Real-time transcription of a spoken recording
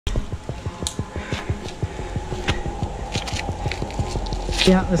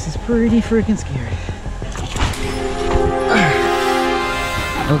Yeah, this is pretty freaking scary.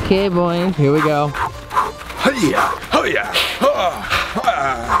 Okay, boys, here we go. Hiya! Hiya!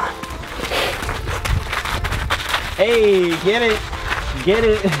 Hey, get it! Get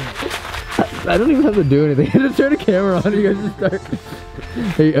it! I don't even have to do anything. I just turn the camera on. You guys just start.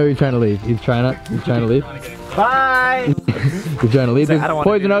 Oh, he's trying to leave. He's trying to leave. Bye! He's trying to leave. There's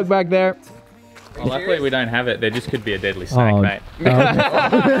poison oak back there. Well, luckily we don't have it. There just could be a deadly snake, mate.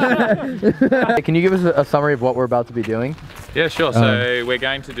 Can you give us a summary of what we're about to be doing? Yeah, sure. So we're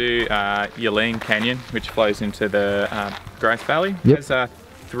going to do Yelene Canyon, which flows into the Grace Valley. Yep. There's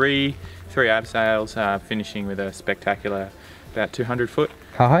three abseils, finishing with a spectacular about 200 foot.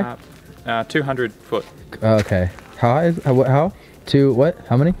 How high? 200 foot. Okay. How high is how? What?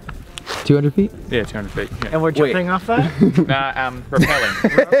 How many? 200 feet? Yeah, 200 feet. Yeah. And we're jumping off that? Nah,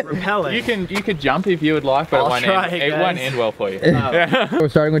 repelling. Repelling. You could jump if you would like, but it won't end well for you. We're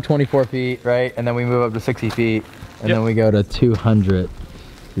starting with 24 feet, right? And then we move up to 60 feet, and then we go to 200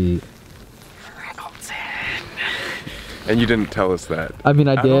 feet. And you didn't tell us that. I mean,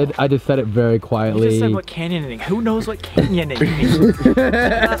 I did. I just said it very quietly. You just said what canyoning. Who knows what canyoning means?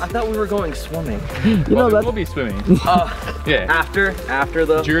 I thought we were going swimming. You know, we will be swimming. Yeah. After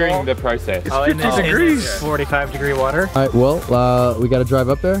the During fall? the process. Oh, and 50 degrees. 45-degree water. All right, well, we got to drive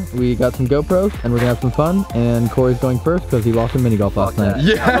up there. We got some GoPros, and we're going to have some fun. And Corey's going first because he lost a mini golf last night.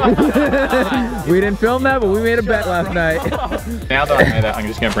 Yeah. We didn't film that, but we made a bet last night. Now that I know that, I'm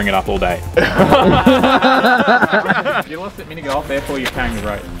just going to bring it up all day. You lost at mini golf, therefore you're carrying the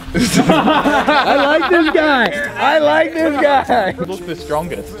rope. I like this guy. I like this guy. Look the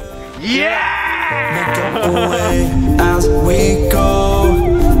strongest. Make away as we go.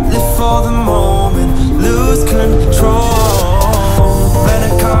 Live for the moment, lose control. Rent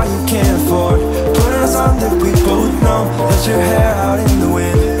a car you can't afford. Put on a song that we both know. Let your hair out in the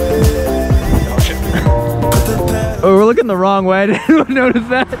wind. Oh, we're looking the wrong way. Did anyone notice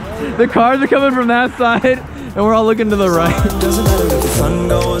that? The cars are coming from that side, and we're all looking to the right. Doesn't matter if the sun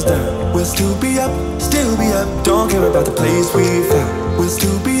goes down. We'll still be up, still be up. Don't care about the place we found. We'll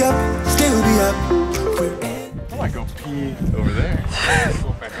still be up, still be up. I might go pee over there.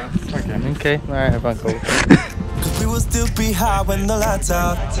 Okay, all right, have fun, Cole. Cause we will still be high when the lights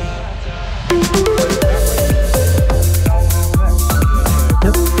out.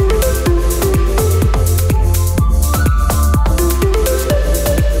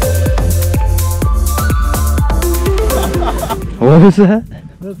 What was that?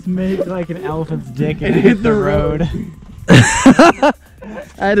 Let's make like an elephant's dick and hit the road. I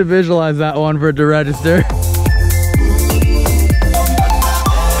had to visualize that one for it to register.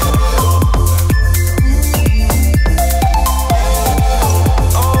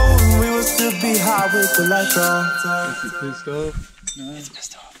 Oh, we will still be high with the lights out. Is it pissed off? No. It's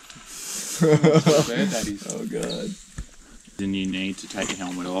pissed off. Oh god. Then you need to take your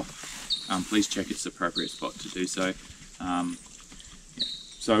helmet off. Please check it's the appropriate spot to do so.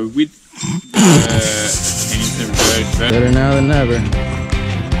 So with Better now than never.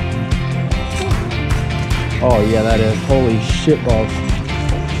 Oh yeah, that is. Holy shit balls.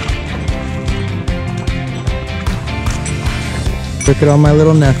 Look at all my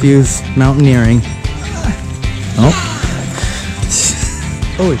little nephews mountaineering. Oh.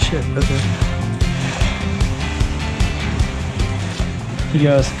 Holy shit, okay. He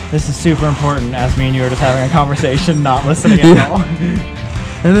goes, this is super important, as me and you were just having a conversation, not listening at all.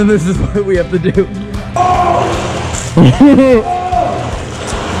 And then this is what we have to do.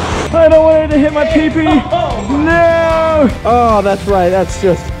 I don't want it to hit my pee-pee. No! Oh, that's right. That's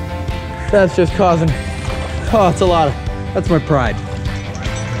just causing. Oh, it's a lot of. That's my pride.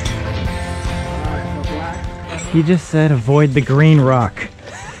 He just said avoid the green rock.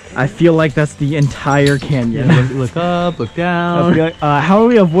 I feel like that's the entire canyon. Yeah, look up, look down. How are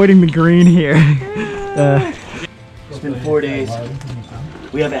we avoiding the green here? It's been 4 days.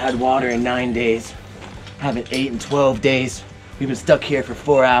 We haven't had water in 9 days. Haven't ate in 12 days. We've been stuck here for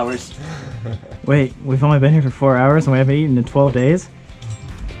 4 hours. Wait, we've only been here for 4 hours and we haven't eaten in 12 days?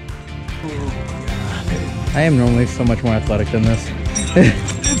 I am normally so much more athletic than this.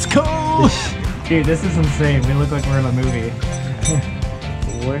 It's cold! Dude, this is insane. We look like we're in a movie.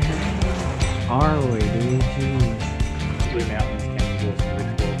 Where are we, dude? Jeez. Blue Mountains Camping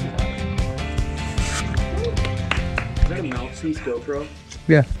Is that a mouthpiece GoPro?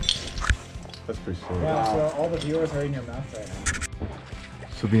 Yeah. That's pretty sweet. Yeah, so all the viewers are in your mouth right now.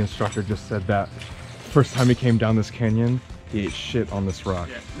 So the instructor just said that first time he came down this canyon, he ate shit on this rock.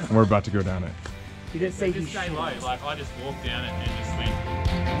 And we're about to go down it. He didn't say Just stay low, like I just walk down it and just went.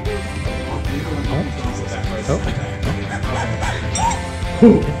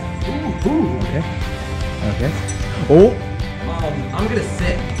 Okay. Okay. Oh. I'm gonna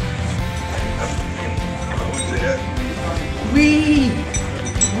sit. Wee!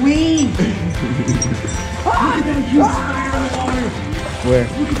 Where?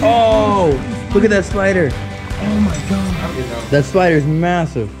 Oh! Look at that spider. Oh my god. That spider's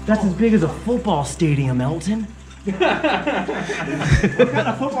massive. That's as big as a football stadium, Elton. What kind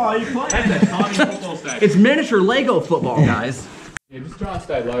of football are you playing? That's a tiny football stadium. It's miniature Lego football, guys. Yeah, just try and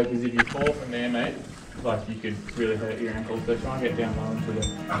stay low, because if you fall from there, mate, like you could really hurt your ankle. So try and get down low into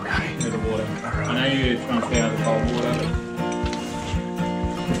the water. I know you're trying to stay out of the cold water, but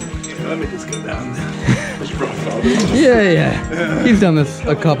Let me just go down. Yeah. He's done this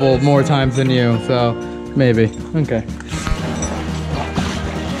a couple more times than you, so maybe. Okay.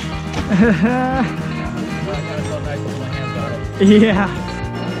 Yeah.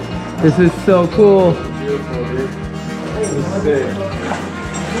 This is so cool.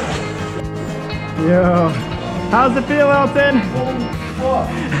 Yo. How's it feel, Elton?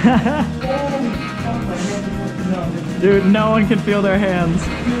 Dude, no one can feel their hands.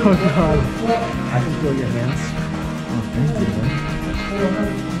 Oh god. I can feel your hands.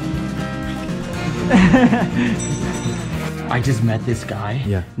 I just met this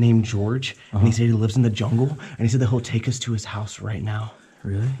guy named George, and he said he lives in the jungle, and he said that he'll take us to his house right now.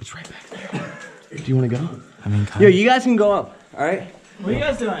 Really? It's right back there. Do you want to go? I mean, Yo, you guys can go up, all right? What are you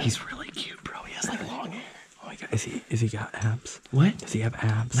guys doing? He's really cute, bro. He has like long hair. Oh my god, is he got abs? What? Does he have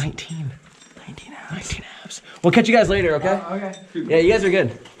abs? 19 abs. 19 abs. We'll catch you guys later, okay? Okay. Yeah, you guys are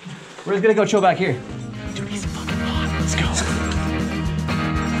good. We're just gonna go chill back here. Dude, he's fucking hot. Let's go.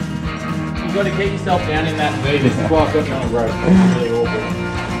 you've got to get yourself down in that V. This is why I've got you on a rope. It's really awkward.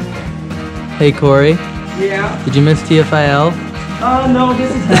 Hey Corey, Yeah. did you miss TFIL? Oh no,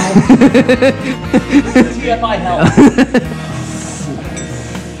 this is hell. TFIL.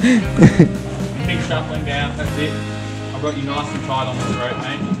 Keep shuffling down, that's it. I've got you nice and tight on this rope,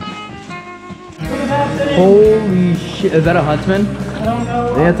 mate. Holy shit, is that a huntsman? I don't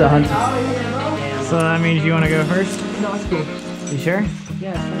know. Yeah, it's a huntsman. So that means you want to go first? No, it's cool. You sure?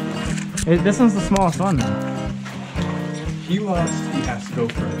 Yeah, This one's the smallest one though. He has to go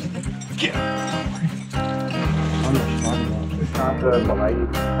first. It's not the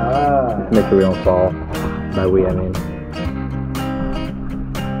light. Make sure we don't fall. By we, I mean.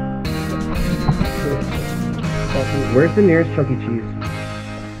 Where's the nearest Chuck E. Cheese?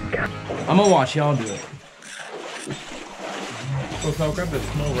 I'm gonna watch y'all do it. Also, I'll grab the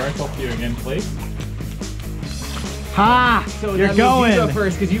small rope off you again, please. Ha! So You're that means going. You go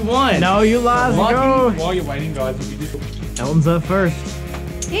first because you won. No, you lost. Lucky. Go. While you're waiting, guys, if you just... Elton's up first.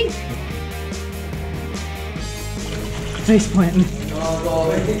 Face planting.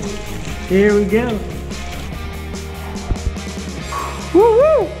 Here we go. Woo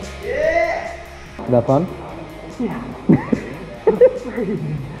woo! Is that fun?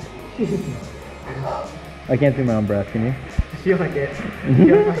 I can't see my own breath, can you? I feel like it. I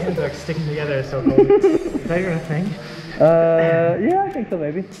feel like my hands are sticking together so cold. Is that your thing? Yeah, I think so,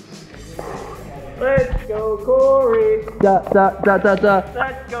 maybe. Let's go, Corey. Da da da da da.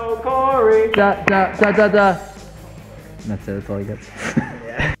 Let's go, Corey. Da da da da da. That's it, that's all he gets.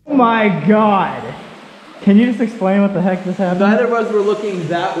 Oh my god. Can you just explain what the heck just happened? Neither of us were looking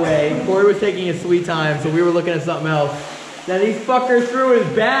that way. Corey was taking his sweet time, so we were looking at something else. Then these fuckers threw his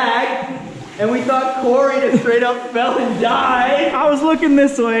bag, and we thought Corey just straight up fell and died. I was looking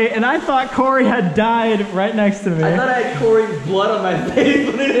this way, and I thought Corey had died right next to me. I thought I had Corey's blood on my face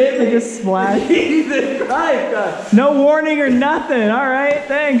when it hit me. It just splashed. Jesus Christ, God. No warning or nothing. All right,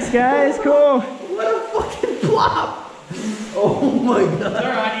 thanks, guys. Cool. What a fucking plop. Oh my God. It's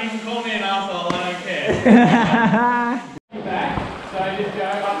alright, you can call me an asshole, I don't care. Your back, so just go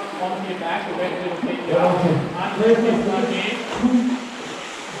up onto your back, the wet will keep you up. Under this one here.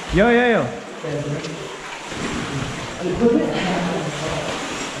 Yo, yo, yo.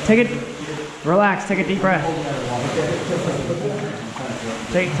 Take it. Relax. Take a deep breath.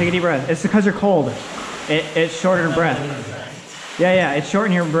 Take a deep breath. It's because you're cold. It's shorter breath. Yeah, it's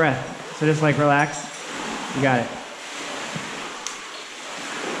shorten your breath. So just like relax. You got it.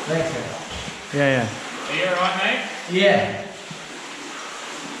 Thanks, man. Yeah. Are you alright, mate? Yeah.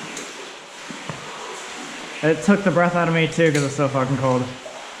 It took the breath out of me too because it's so fucking cold.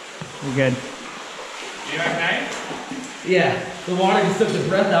 You're good. You okay? Yeah. The water just took the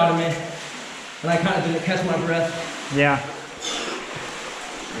breath out of me. And I kind of didn't catch my breath. Yeah.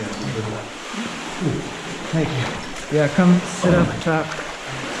 Thank you. Yeah, come sit up top.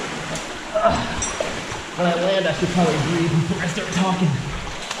 When I land, I should probably breathe before I start talking.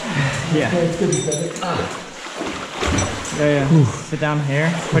 Yeah. Okay, it's good to be better. Yeah. Sit down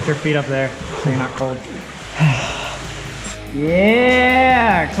here. Put your feet up there so you're not cold.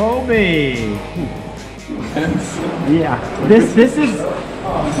 Yeah, Colby. Yeah. This is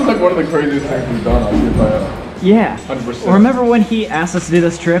like one of the craziest things we've done. I'll give by 100%. Remember when he asked us to do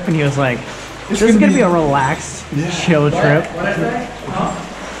this trip and he was like, "This is gonna be a relaxed, chill trip." What did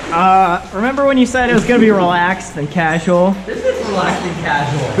I say? Remember when you said it was gonna be relaxed and casual? This is relaxed and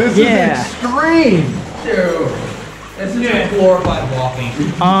casual. This is extreme. Dude. This is just glorified walking.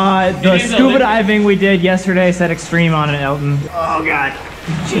 The scuba diving we did yesterday said extreme on it, Elton. Oh God,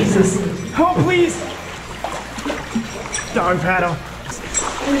 Jesus! Oh please! Dog paddle.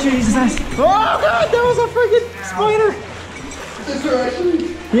 Oh Jesus! Oh God, that was a freaking spider! Is there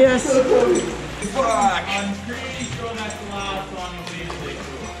actually? Yes. Fuck. I'm pretty sure that's the last one we'll be able to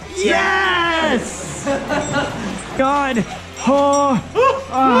do. Yes! God. Oh.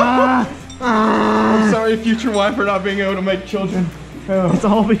 I'm sorry, future wife, for not being able to make children. It's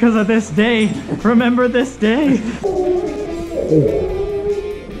all because of this day. Remember this day.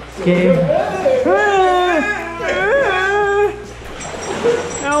 Okay.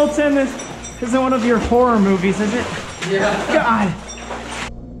 Elton, this isn't one of your horror movies, is it? Yeah. God.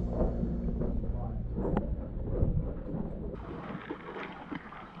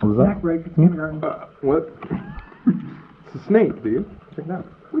 What was that? What? It's a snake, dude. Check it out.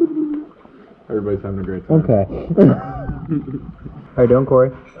 Everybody's having a great time. Okay. How you doing,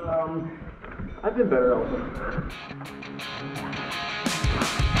 Corey? I've been better also.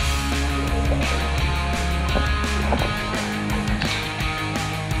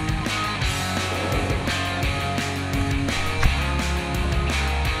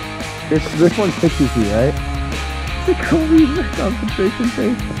 This one's 60 feet, right? The Colby concentration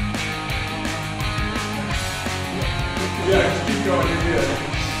face. Yeah, just keep going, you're good.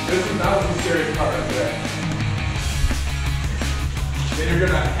 That was the scariest part of today. Then you're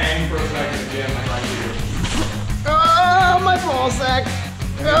gonna hang for a second again, like right here. Oh, my ball sack.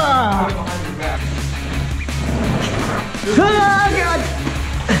 Ah. Behind your back. Oh, God.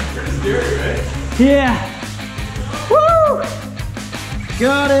 Pretty scary, right? Yeah. Woo!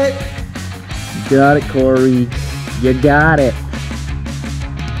 Got it. Got it, Corey. You got it.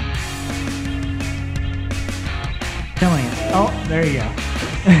 Killing it. Oh, there you go.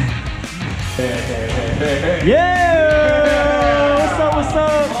 Hey. Yeah! What's up, what's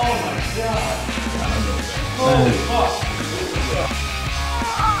up? Oh my god. Holy fuck.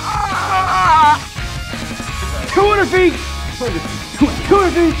 200 feet!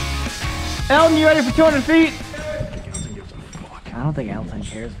 200 feet! Elton, you ready for 200 feet? I don't think Elton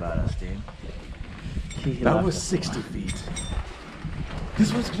cares about us, dude. That was 60 feet.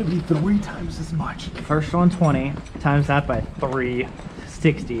 This one's gonna be 3 times as much. First one 20, times that by 3,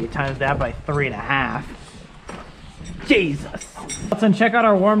 60, times that by 3.5. Jesus! Elton, check out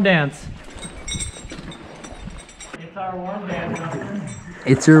our warm dance. It's our warm dance.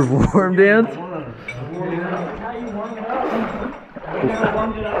 It's your warm dance?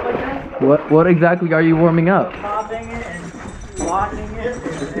 What exactly are you warming up? Popping it and locking it.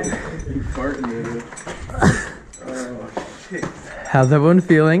 You farting in it. Oh shit. How's everyone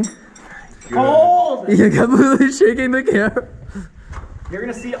feeling? Cold! You're completely shaking the camera. You're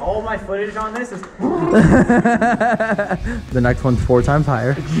gonna see all my footage on this is The next one's 4 times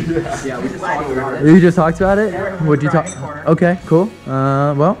higher. Yeah, we just talked about it. You just talked about it? What'd you talk? Okay, cool.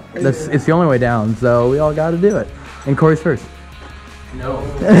 Well, it's the only way down, so we all got to do it. And Corey's first. No.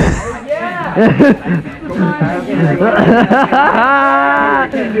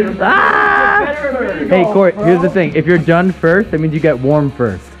 Hey, Corey, here's the thing. If you're done first, that means you get warm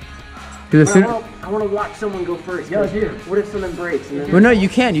first. Because as soon I want to watch someone go first. Yeah, dude. What if someone breaks? And then well, no, you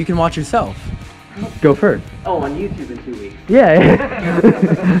can. You can watch yourself. Go first. oh, on YouTube in 2 weeks. Yeah.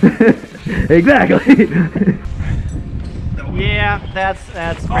 Exactly. yeah, that's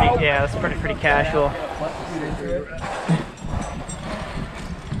pretty casual.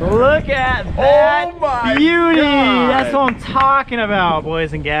 Look at that beauty! God. That's what I'm talking about,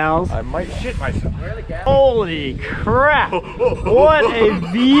 boys and gals. I might shit myself. Holy crap! What a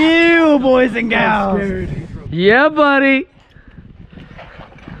view, boys and gals! Yeah, buddy.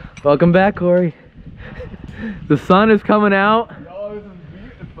 Welcome back, Corey. The sun is coming out.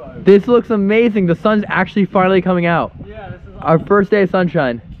 This looks amazing. The sun's actually finally coming out. Yeah, this is Our first day of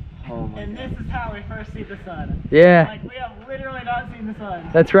sunshine. and this is how we first see the sun. Yeah. Like, we have literally not seen the sun.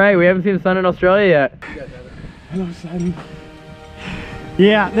 That's right. We haven't seen the sun in Australia yet.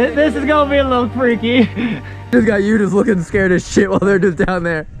 Yeah, this is gonna be a little freaky. Just got you just looking scared as shit while they're just down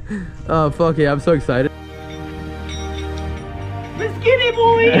there. Oh, fuck yeah. I'm so excited. The skinny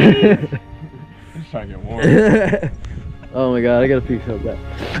boy! trying to get warm. Oh my god, I gotta pee so bad.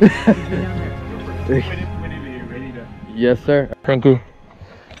 Whenever you're ready to. Yes, sir. Thank you.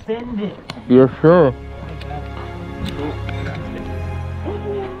 Yes, sir.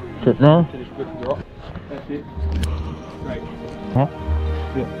 Sit now. That's it. Right. Huh?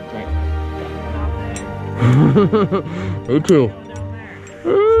 Yeah, right. Me too.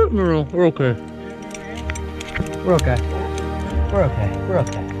 No, we're okay. We're okay. We're okay. We're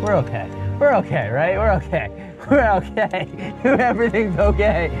okay. We're okay. We're okay, right? We're okay. We're okay. Everything's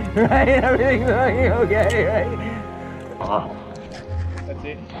okay, right? Everything's fucking okay, right? That's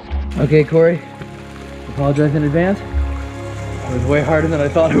it. Okay, Corey. Apologize in advance. It was way harder than I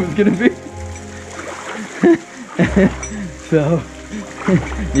thought it was gonna be. So,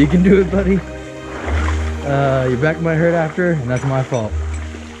 you can do it, buddy. Your back might hurt after, and that's my fault.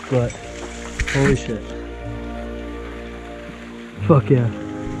 But, holy shit. Fuck yeah.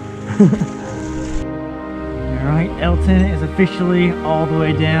 Alright, Elton is officially all the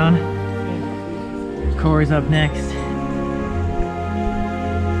way down. Corey's up next.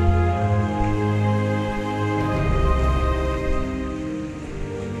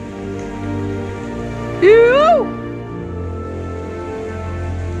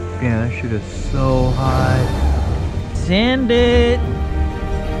 Yeah, that shit is so high. Send it!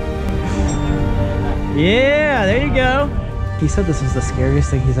 Yeah, there you go. He said this was the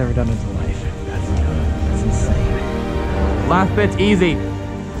scariest thing he's ever done in his life. That's insane. Last bit's easy.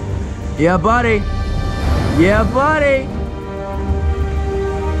 Yeah, buddy. Yeah, buddy.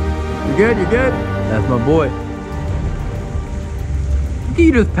 You good? You good? That's my boy. Look at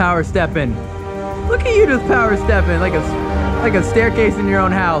you just power stepping. Look at you just power stepping like a staircase in your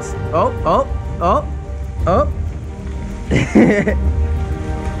own house. Oh, oh, oh, oh.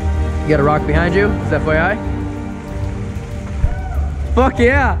 You got a rock behind you? Is that FYI? Fuck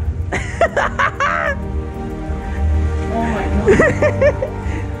yeah! Oh my god.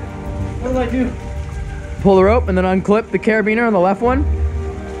 What do I do? Pull the rope and then unclip the carabiner on the left one.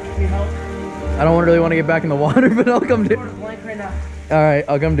 I don't really want to get back in the water, but I'll come do it. Alright,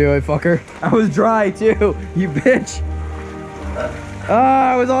 I'll come do it, fucker. I was dry too, you bitch.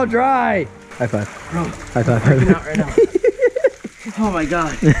 I was all dry. High five. Bro, High five. I'm out right now. Oh my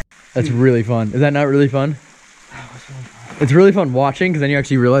god. That's really fun. Is that not really fun? It's really fun watching because then you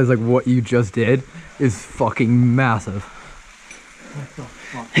actually realize like what you just did is fucking massive. What the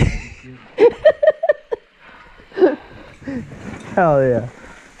fuck? Hell yeah.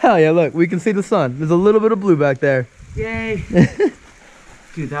 Hell yeah, look, we can see the sun. There's a little bit of blue back there. Yay.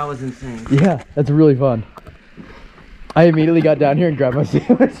 Dude, that was insane. Yeah, that's really fun. I immediately got down here and grabbed my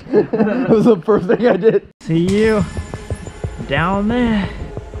sandwich. That was the first thing I did. See you down there.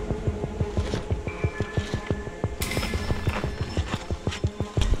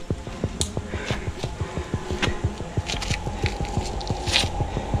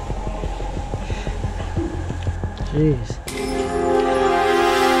 Jeez.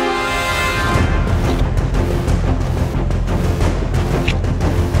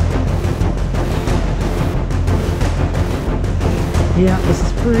 Yeah, this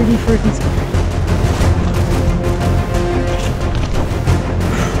is pretty freaking scary.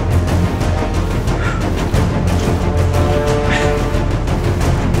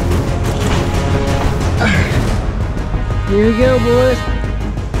 Here we go, boys.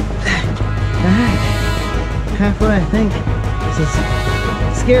 Alright. Halfway, I think. This is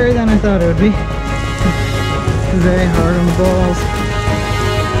scarier than I thought it would be. Very hard on the balls.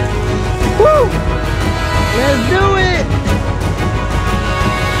 Woo! Let's do it!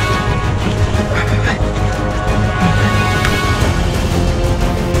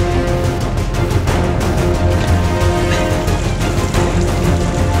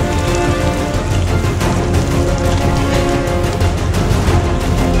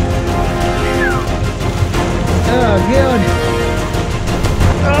 Oh, good.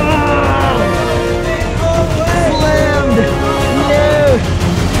 Oh! Slammed! No!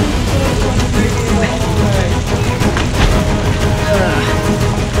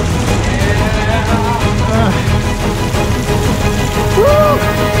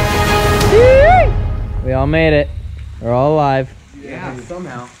 We all made it. We're all alive. Yeah,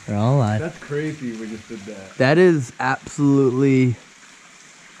 somehow. We're all alive. That's crazy we just did that. That is absolutely It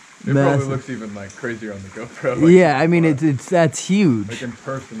probably massive. looks even like crazier on the GoPro. Like, Yeah, I mean that's huge. like in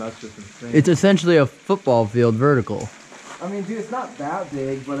person, that's just insane. It's essentially a football field vertical. I mean, dude, it's not that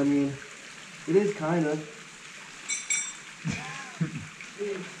big, but I mean, it is kind of.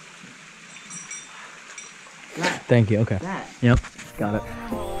 Thank you. Okay. That. Yep. Got it.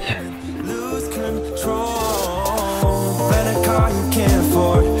 Lose control. Rent a car you can't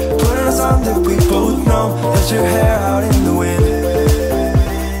afford. Put on a sun that we both know. Let your hair out in the wind.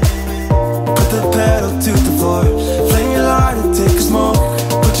 Put the pedal to the floor. Flame your lighter, take a smoke.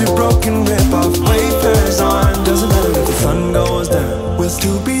 Put your broken rib off, wafers on. Doesn't matter if the sun goes down. We'll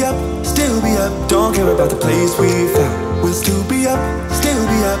still be up, still be up. Don't care about the place we found. We'll still be up, still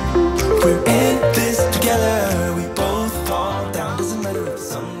be up. We're in this together.